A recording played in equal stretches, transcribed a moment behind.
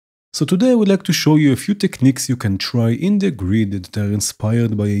So today I would like to show you a few techniques you can try in the grid that are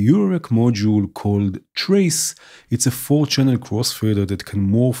inspired by a Eurorack module called Trace. It's a 4-channel crossfader that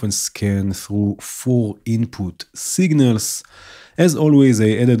can morph and scan through 4 input signals. As always,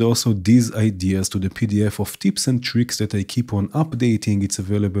 I added also these ideas to the PDF of tips and tricks that I keep on updating. It's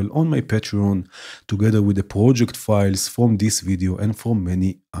available on my Patreon together with the project files from this video and from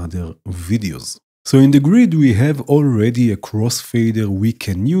many other videos. So in the grid we have already a crossfader we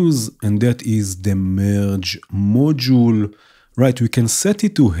can use, and that is the merge module. Right, we can set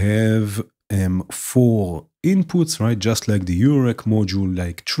it to have 4 inputs, right, just like the Eurorack module,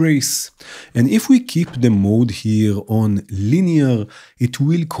 like Trace. And if we keep the mode here on linear, it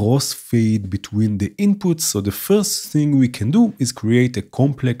will crossfade between the inputs. So the first thing we can do is create a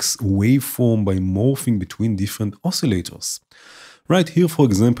complex waveform by morphing between different oscillators. Right here, for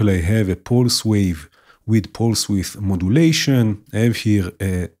example, I have a pulse wave with pulse width modulation. I have here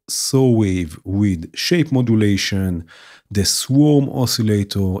a saw wave with shape modulation, the swarm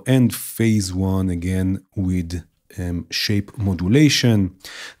oscillator, and phase 1 again with shape modulation.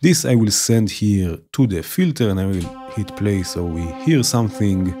 This I will send here to the filter and I will hit play so we hear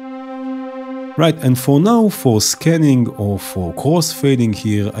something. Right, and for now, for scanning or for crossfading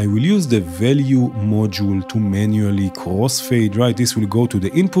here, I will use the value module to manually crossfade. Right, this will go to the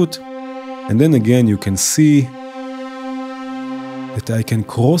input, and then again you can see that I can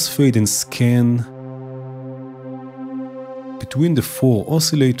crossfade and scan between the 4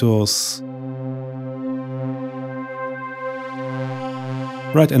 oscillators.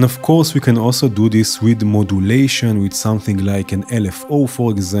 Right, and of course we can also do this with modulation, with something like an LFO, for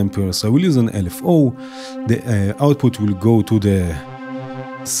example. So I will use an LFO. The output will go to the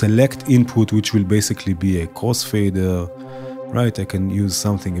select input, which will basically be a crossfader. Right, I can use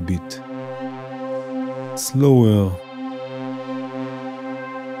something a bit slower.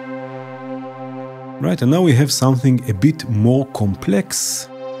 Right, and now we have something a bit more complex.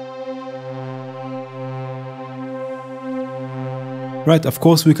 Right, of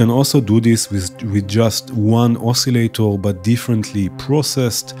course we can also do this with just one oscillator but differently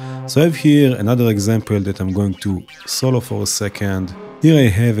processed. So I have here another example that I'm going to solo for a second. Here I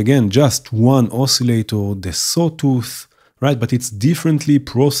have again just one oscillator, the sawtooth, right, but it's differently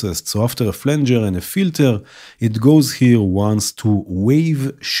processed. So after a flanger and a filter, it goes here once to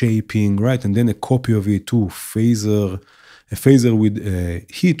wave shaping, right, and then a copy of it to phaser. A phaser with a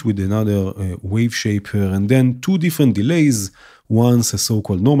hit with another wave shaper, and then 2 different delays, once a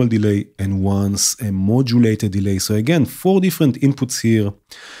so-called normal delay and once a modulated delay. So again, 4 different inputs here,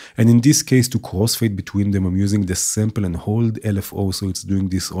 and in this case to crossfade between them I'm using the sample and hold LFO, so it's doing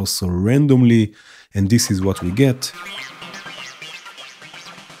this also randomly, and this is what we get.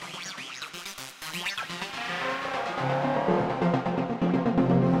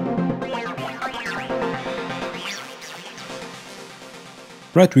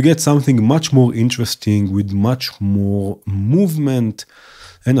 Right, we get something much more interesting with much more movement.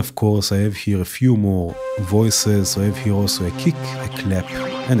 And of course I have here a few more voices. So I have here also a kick, a clap,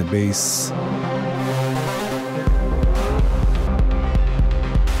 and a bass.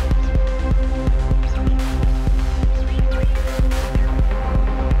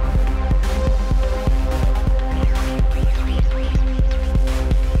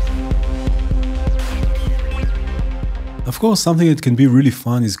 Of course, something that can be really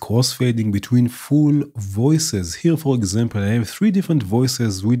fun is crossfading between full voices. Here, for example, I have 3 different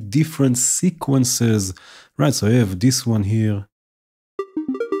voices with different sequences. Right, so I have this one here.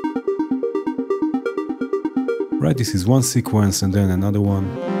 Right, this is one sequence and then another one.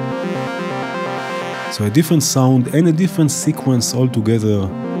 So a different sound and a different sequence all together.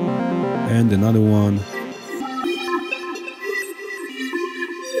 And another one.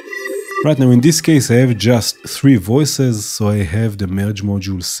 Right, now in this case I have just 3 voices, so I have the merge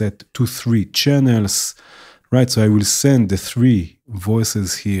module set to 3 channels. Right, so I will send the 3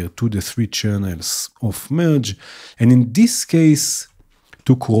 voices here to the 3 channels of merge, and in this case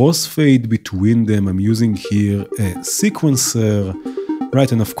to crossfade between them I'm using here a sequencer.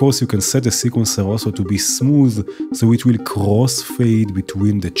 Right, and of course you can set the sequencer also to be smooth, so it will crossfade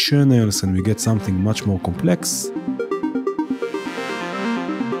between the channels and we get something much more complex.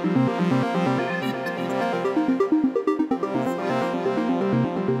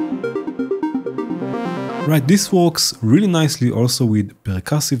 Right, this works really nicely also with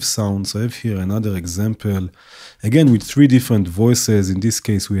percussive sounds. I have here another example, again with 3 different voices. In this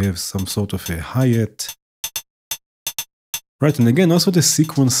case we have some sort of a hi-hat. Right, and again also the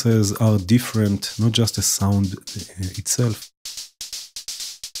sequences are different, not just the sound itself.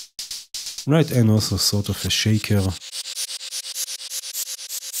 Right, and also sort of a shaker.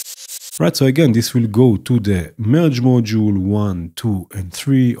 Right, so again, this will go to the merge module 1, 2, and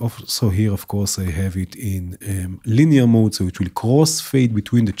 3. Also here, of course, I have it in linear mode, so it will crossfade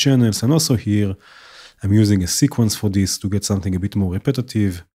between the channels. And also here, I'm using a sequence for this to get something a bit more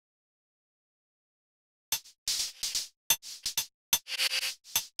repetitive.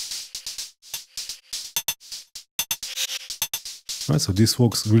 Right, so this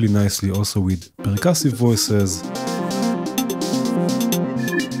works really nicely also with percussive voices.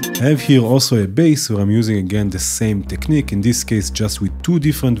 I have here also a bass where I'm using again the same technique, in this case just with 2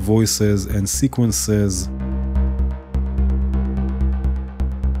 different voices and sequences.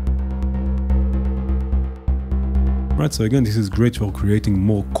 Right, so again, this is great for creating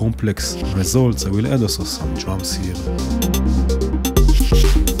more complex results. I will add also some drums here.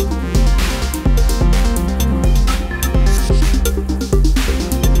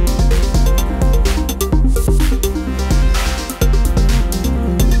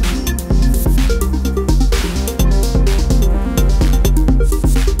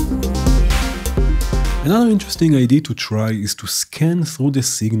 Another interesting idea to try is to scan through the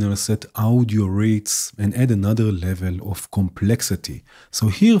signals at audio rates and add another level of complexity. So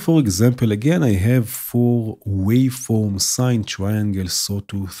here, for example, again, I have 4 waveforms: sine, triangle,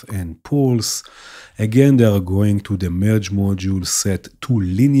 sawtooth, and pulse. Again, they are going to the merge module set to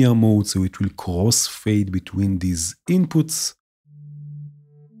linear mode, so it will crossfade between these inputs.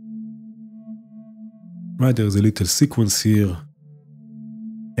 Right, there's a little sequence here.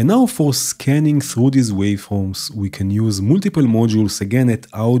 And now for scanning through these waveforms, we can use multiple modules again at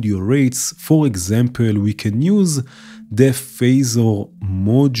audio rates. For example, we can use the phasor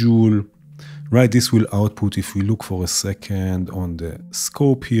module. Right, this will output, if we look for a second on the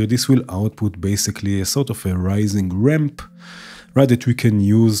scope here, this will output basically a sort of a rising ramp, right, that we can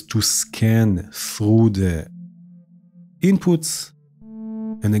use to scan through the inputs.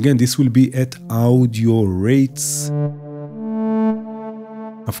 And again, this will be at audio rates.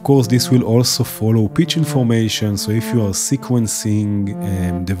 Of course, this will also follow pitch information, so if you are sequencing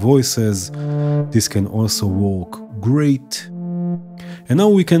the voices, this can also work great. And now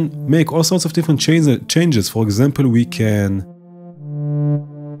we can make all sorts of different changes. For example, we can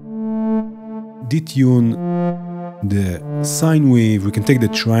detune the sine wave, we can take the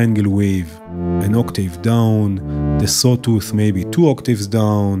triangle wave an octave down, the sawtooth maybe 2 octaves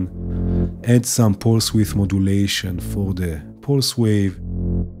down, add some pulse width modulation for the pulse wave.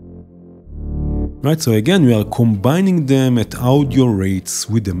 Right, so again, we are combining them at audio rates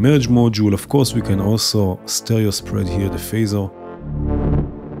with the merge module. Of course, we can also stereo spread here the phasor.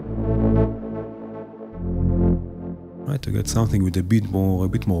 Right, to get something with a bit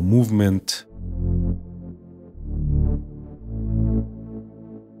more movement.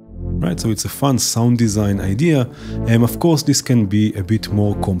 Right, so it's a fun sound design idea. Of course, this can be a bit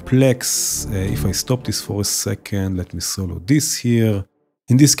more complex. If I stop this for a second, let me solo this here.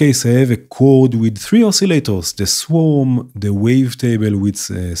 In this case, I have a chord with 3 oscillators: the swarm, the wavetable with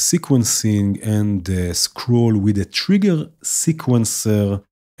sequencing, and the scroll with a trigger sequencer.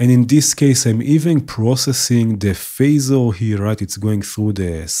 And in this case, I'm even processing the phasor here, right? It's going through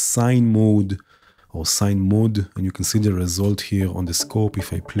the sine mode or sine mode, and you can see the result here on the scope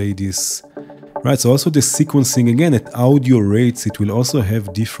if I play this. Right, so also the sequencing, again, at audio rates, it will also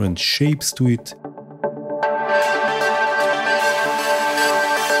have different shapes to it.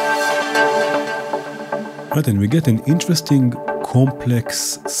 Right, and we get an interesting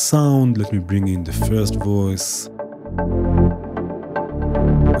complex sound. Let me bring in the first voice.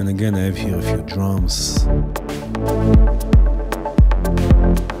 And again, I have here a few drums.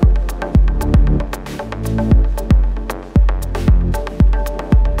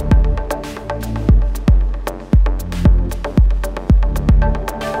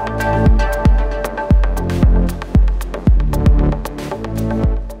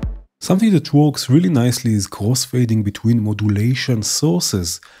 Something that works really nicely is crossfading between modulation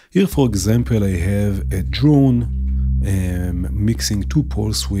sources. Here, for example, I have a drone mixing 2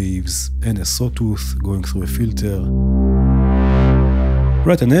 pulse waves and a sawtooth going through a filter.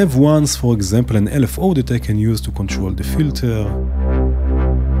 Right, and I have once, for example, an LFO that I can use to control the filter.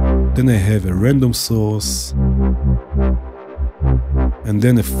 Then I have a random source. And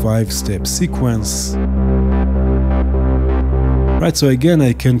then a 5-step sequence. Right, so again,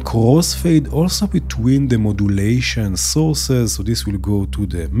 I can crossfade also between the modulation sources. So this will go to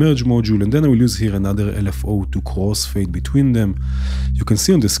the merge module, and then I will use here another LFO to crossfade between them. You can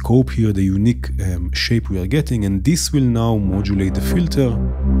see on the scope here the unique shape we are getting, and this will now modulate the filter.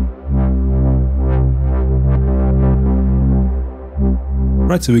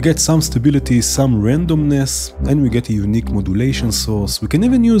 Right, so we get some stability, some randomness, and we get a unique modulation source. We can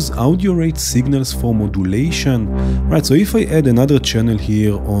even use audio rate signals for modulation. Right, so if I add another channel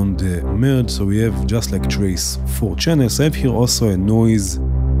here on the merge, so we have just like Trace 4 channels, I have here also a noise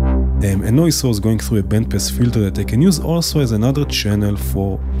source going through a bandpass filter that I can use also as another channel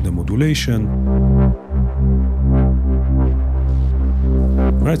for the modulation.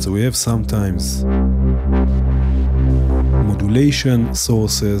 Right, so we have sometimes modulation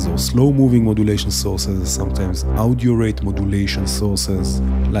sources or slow-moving modulation sources, sometimes audio rate modulation sources,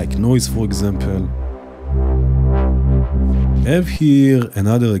 like noise, for example. I have here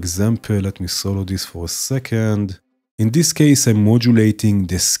another example. Let me solo this for a second. In this case, I'm modulating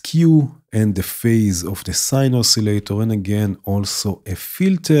the skew and the phase of the sine oscillator, and again also a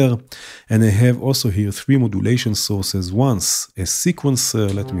filter. And I have also here 3 modulation sources. Once a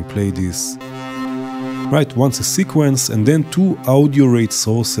sequencer, let me play this. Right, once a sequence, and then 2 audio rate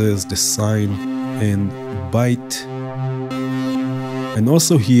sources, the sine and byte. And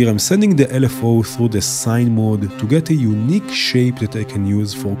also here I'm sending the LFO through the sine mode to get a unique shape that I can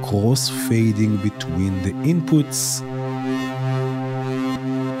use for cross-fading between the inputs.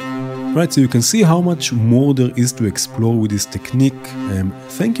 Right, so you can see how much more there is to explore with this technique.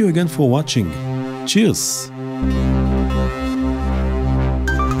 Thank you again for watching. Cheers!